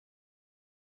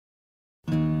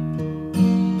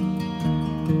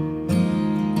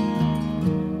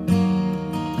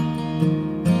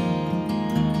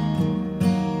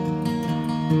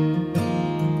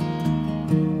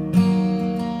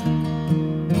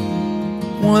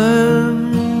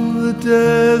When the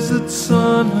desert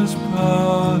sun has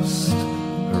passed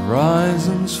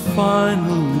horizon's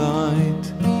final light,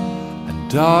 and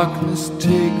darkness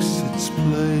takes its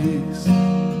place,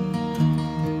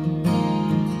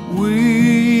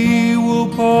 we will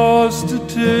pause to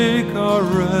take our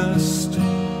rest,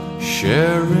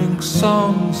 sharing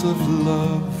songs of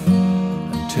love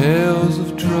and tales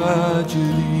of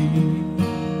tragedy.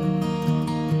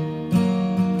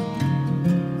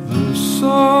 The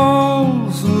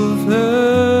souls of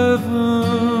heaven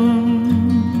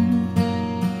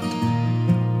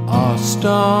are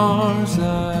stars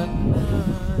at night.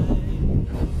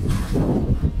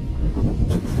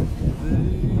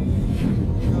 They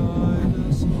guide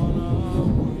us on our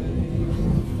way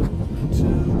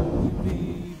until we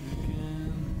meet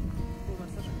again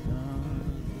another day.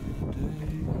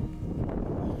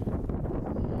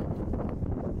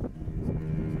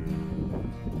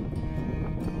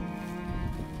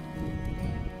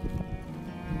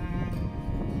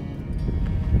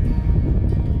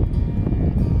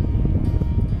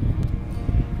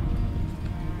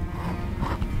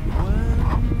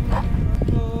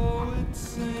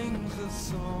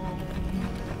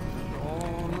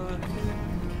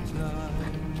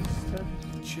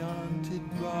 Chanted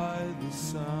by the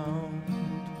sound,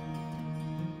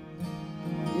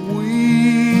 we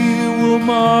will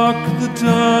mark the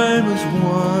time as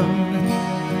one,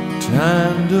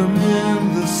 tandem in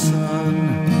the sun,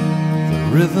 the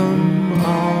rhythm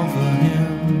of a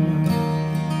hymn.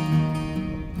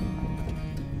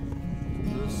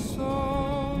 The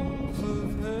souls of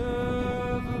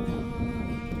heaven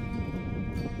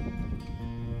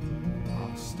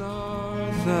are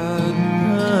stars that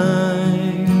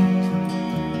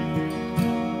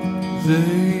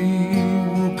they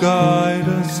will guide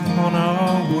us on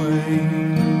our way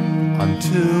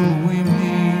until we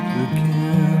meet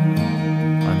again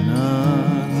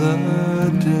another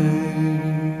day.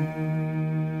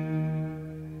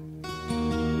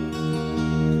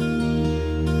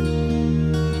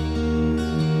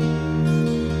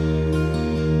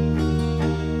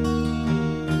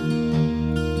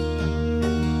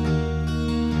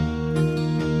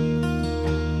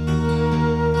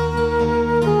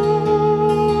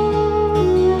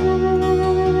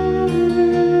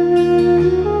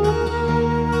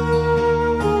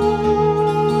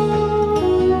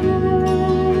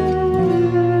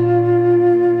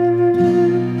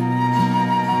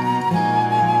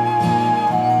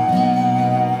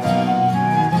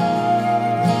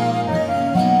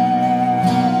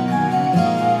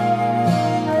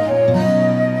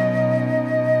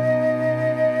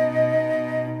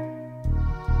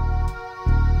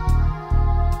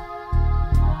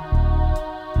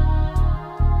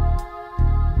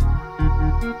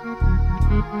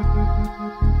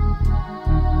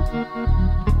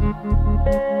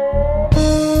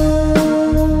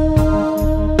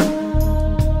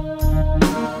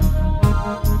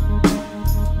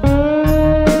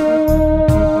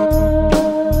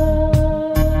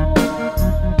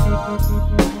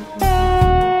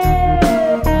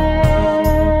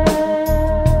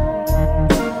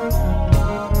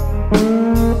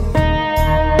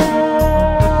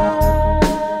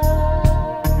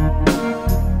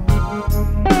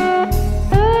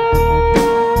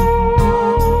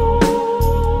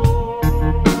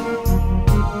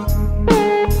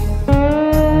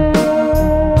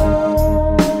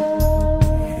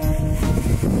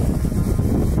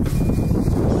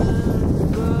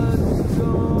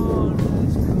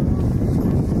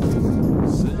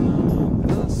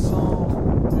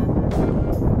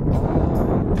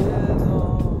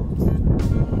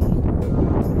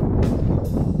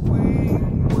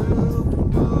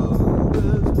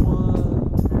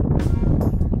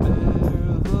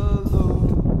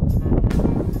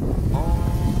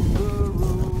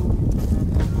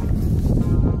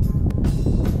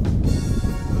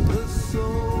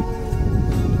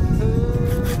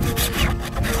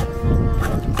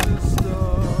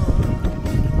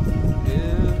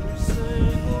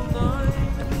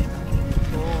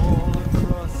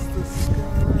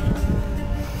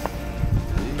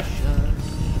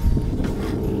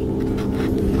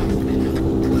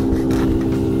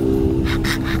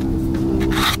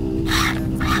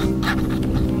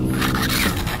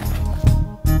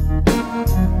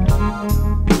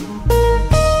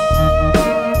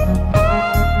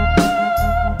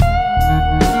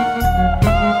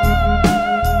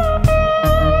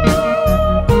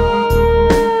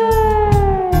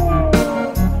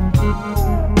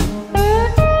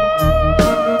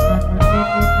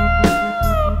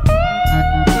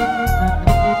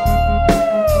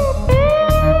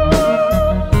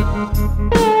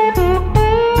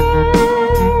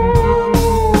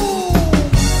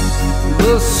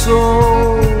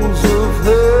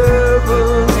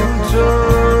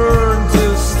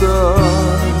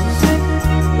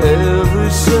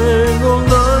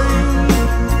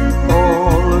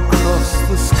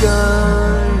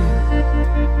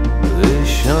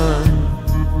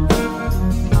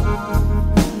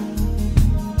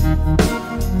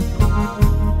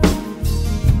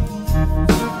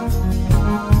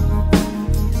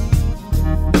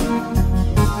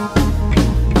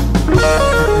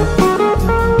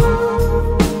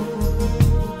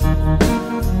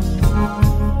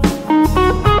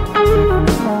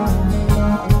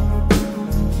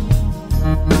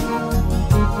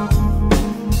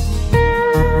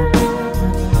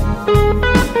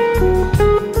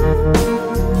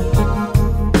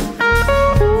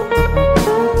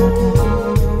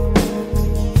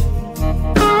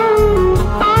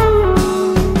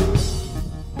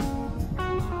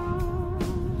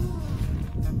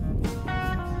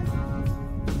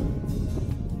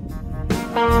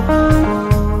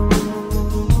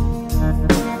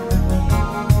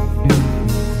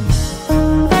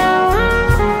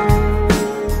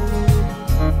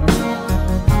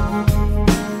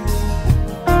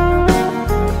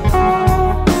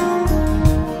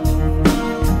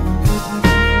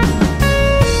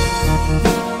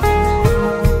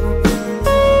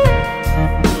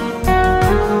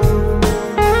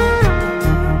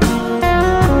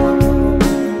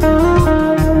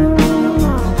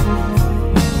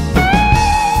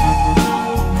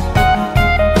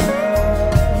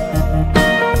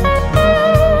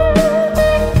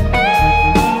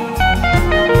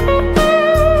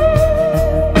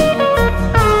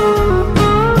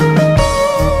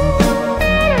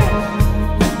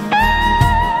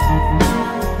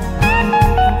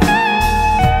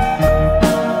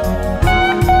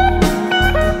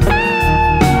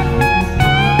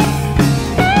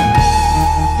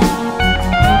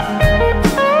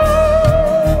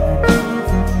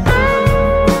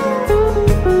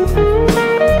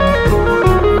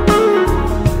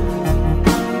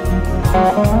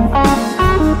 day.